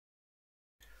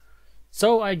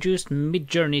So I used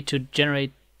Midjourney to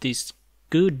generate this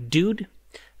good dude.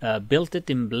 Built it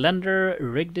in Blender,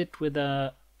 rigged it with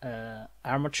a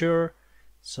armature,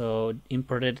 so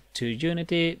imported it to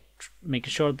Unity, making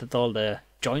sure that all the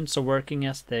joints are working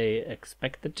as they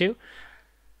expected to.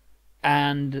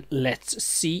 And let's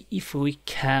see if we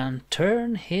can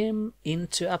turn him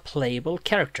into a playable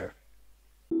character.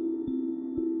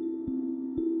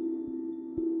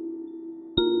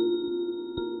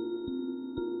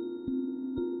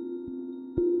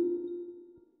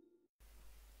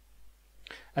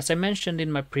 As I mentioned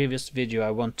in my previous video,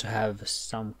 I want to have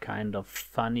some kind of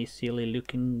funny, silly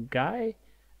looking guy.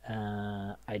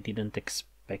 I didn't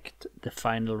expect the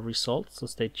final result, so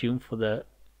stay tuned for the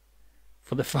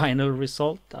final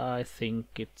result. I think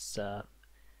it's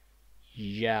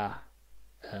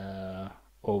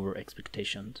over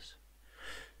expectations.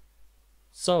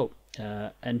 So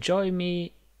enjoy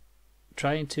me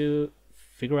trying to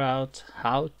figure out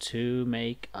how to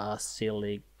make a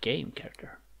silly game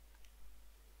character.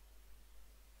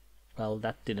 Well,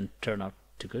 that didn't turn out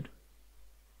too good.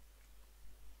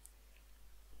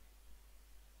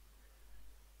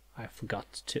 I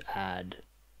forgot to add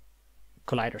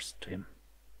colliders to him.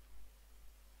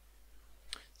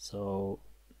 So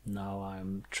now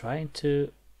I'm trying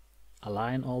to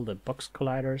align all the box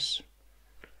colliders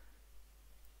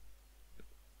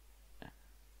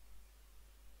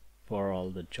for all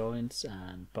the joints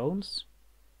and bones.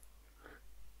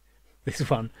 This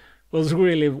one was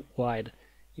really wide.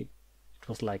 It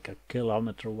was like a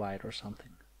kilometer wide or something.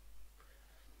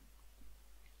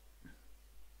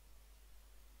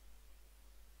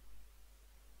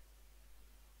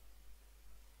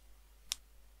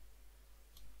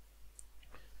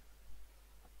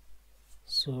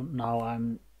 So now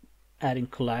I'm adding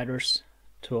colliders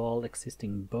to all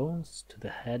existing bones, to the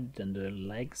head and the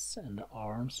legs and the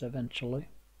arms eventually.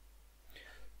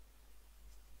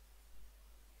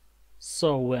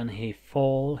 So when he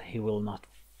falls, he will not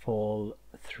fall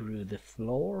through the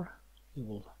floor. He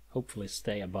will hopefully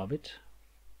stay above it.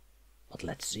 But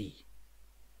let's see.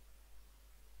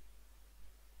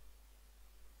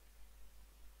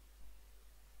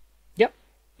 Yep,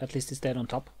 at least he stayed on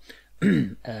top.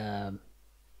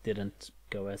 Didn't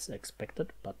go as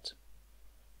expected, but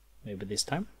maybe this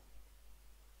time.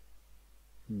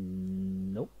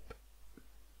 Nope.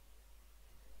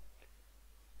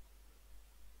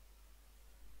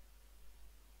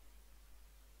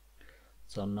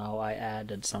 So now I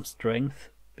added some strength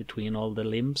between all the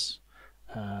limbs.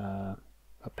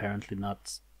 Apparently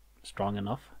not strong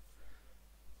enough.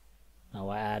 Now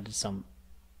I added some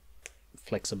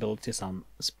flexibility, some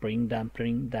spring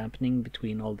dampening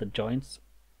between all the joints.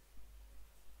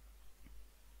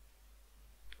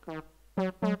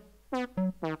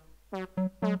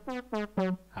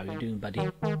 How you doing, buddy?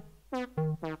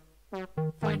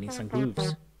 Finding some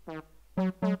grooves.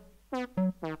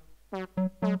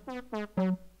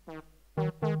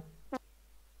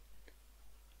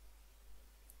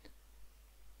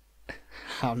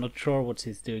 I'm not sure what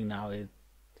he's doing now. It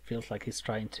feels like he's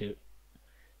trying to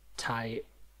tie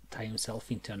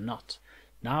himself into a knot.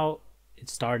 Now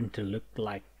it's starting to look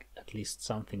like at least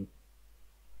something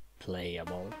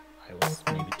playable. I was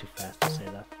maybe too fast to say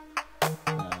that.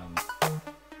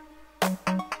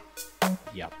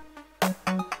 Yep.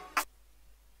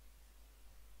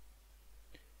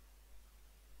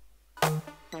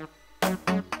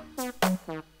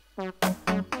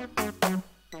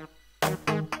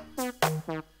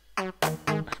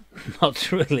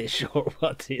 Not really sure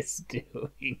what he's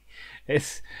doing.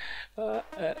 It's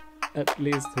at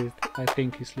least I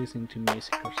think he's listening to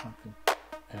music or something.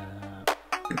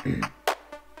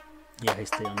 Yeah,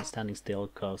 he's standing still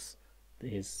because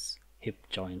his hip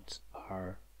joints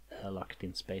are locked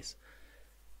in space.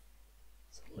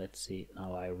 So let's see.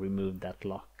 Now I removed that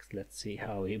lock. Let's see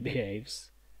how he behaves.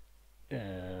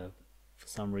 For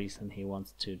some reason he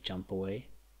wants to jump away.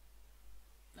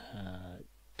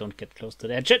 Don't get close to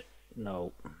the edge.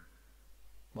 No.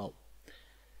 Well,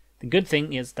 the good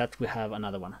thing is that we have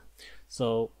another one.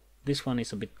 So this one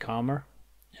is a bit calmer,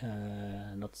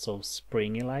 not so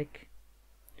springy like.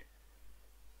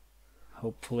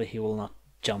 Hopefully he will not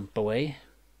jump away.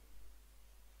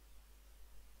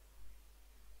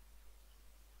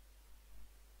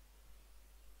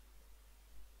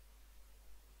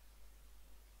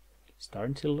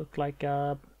 Starting to look like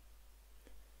a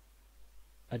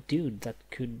dude that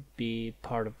could be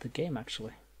part of the game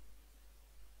actually.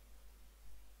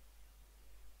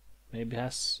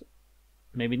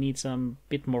 Maybe needs a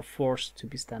bit more force to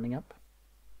be standing up.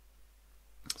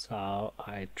 So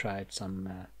I tried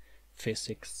some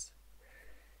physics.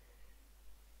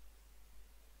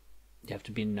 You have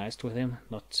to be nice with him,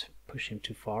 not push him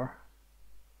too far.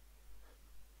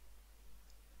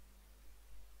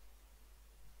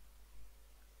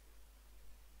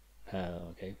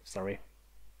 Okay, sorry.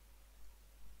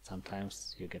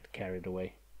 Sometimes you get carried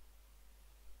away.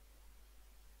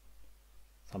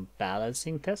 Some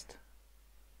balancing test?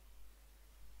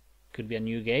 Could be a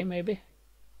new game, maybe?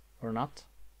 Or not?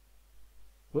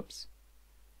 Whoops.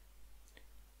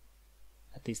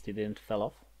 At least it didn't fall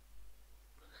off.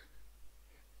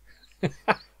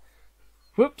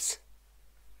 Whoops!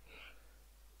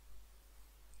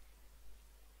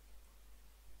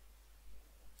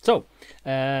 So,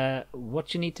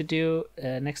 what you need to do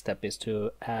next step is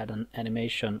to add an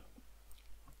animation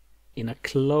in a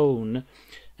clone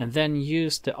and then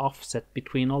use the offset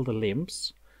between all the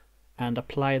limbs and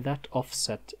apply that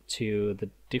offset to the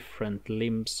different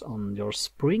limbs on your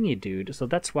springy dude. So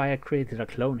that's why I created a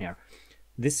clone here.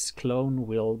 This clone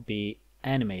will be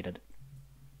animated.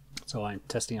 So I'm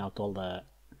testing out all the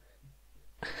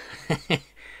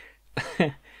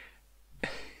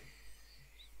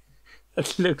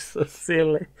That looks so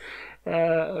silly.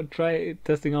 I'll try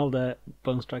testing all the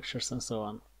bone structures and so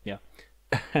on. Yeah.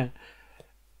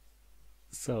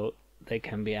 So they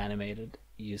can be animated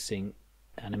using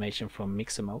animation from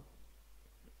Mixamo.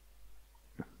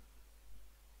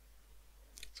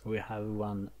 So we have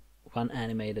one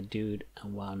animated dude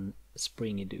and one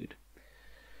springy dude.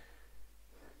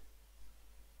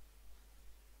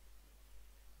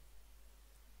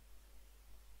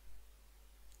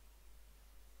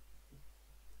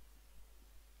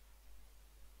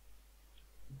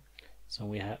 So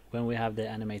when we have the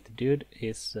animated dude,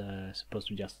 he's supposed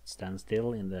to just stand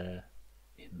still in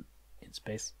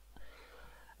space.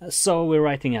 So we're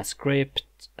writing a script,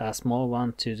 a small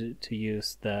one, to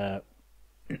use the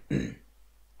the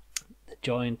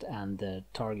joint and the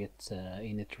target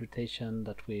init rotation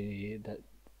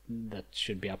that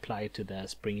should be applied to the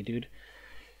springy dude,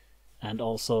 and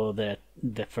also the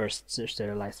first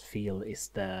serialized field is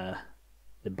the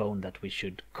bone that we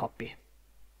should copy.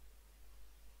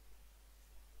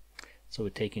 So we're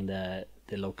taking the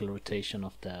local rotation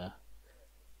of the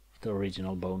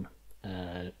original bone,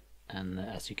 and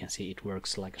as you can see, it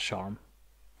works like a charm.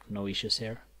 No issues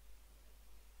here.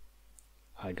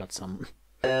 I got some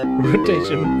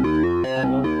rotation,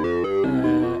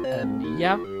 and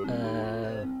yeah,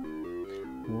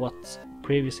 what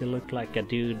previously looked like a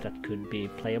dude that could be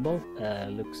playable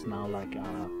looks now like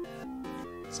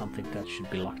something that should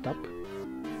be locked up.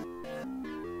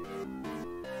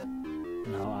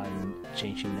 Now I'm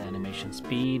changing the animation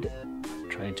speed,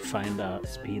 trying to find a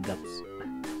speed that's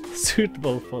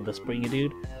suitable for the springy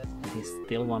dude. He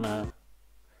still wanna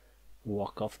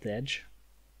walk off the edge.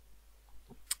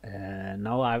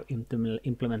 Now I've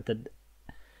implemented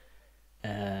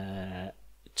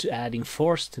to adding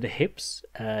force to the hips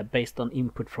based on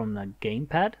input from the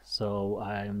gamepad. So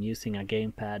I'm using a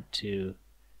gamepad to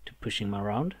push him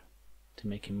around to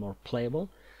make him more playable.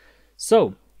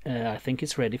 So I think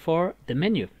it's ready for the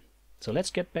menu. So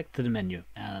let's get back to the menu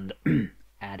and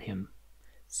add him,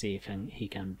 see if he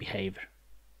can behave.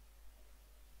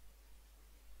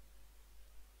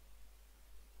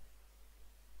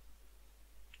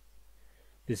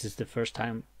 This is the first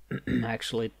time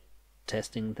actually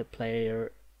testing the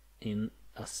player in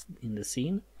the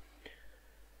scene.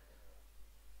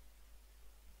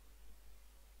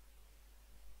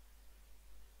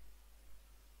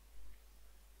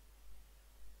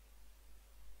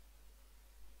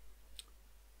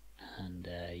 And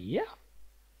yeah,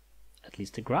 at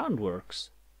least the ground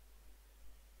works.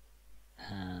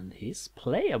 And he's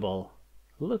playable.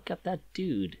 Look at that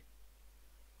dude.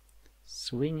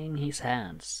 Swinging his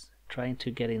hands, trying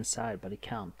to get inside, but he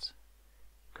can't.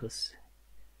 Because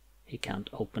he can't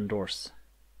open doors.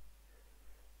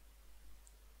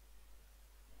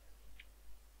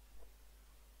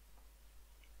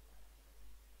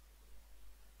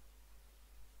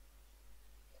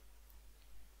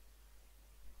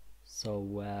 So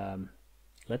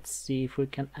let's see if we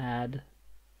can add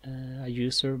a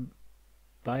user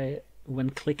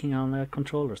when clicking on a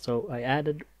controller. So I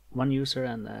added one user,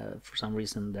 and for some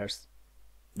reason there's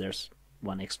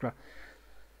one extra.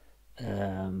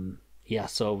 Yeah,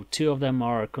 so two of them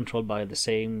are controlled by the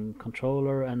same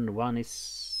controller, and one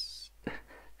is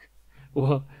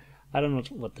well, I don't know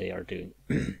what they are doing.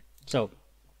 So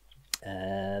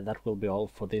that will be all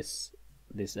for this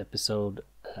episode.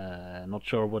 Not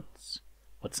sure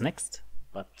what's next,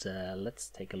 but let's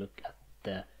take a look at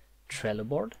the Trello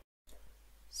board.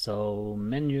 So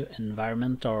menu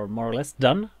environment are more or less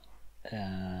done.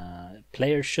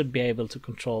 Players should be able to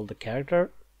control the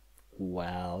character.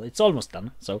 Well, it's almost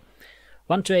done. So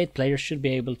 1 to 8 players should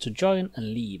be able to join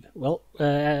and leave. Well,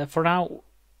 for now,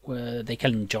 they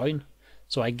can join.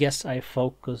 So I guess I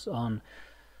focus on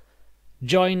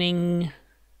joining,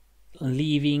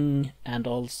 leaving, and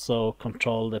also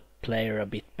control the player a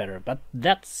bit better. But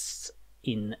that's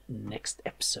in next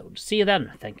episode. See you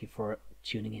then. Thank you for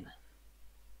tuning in.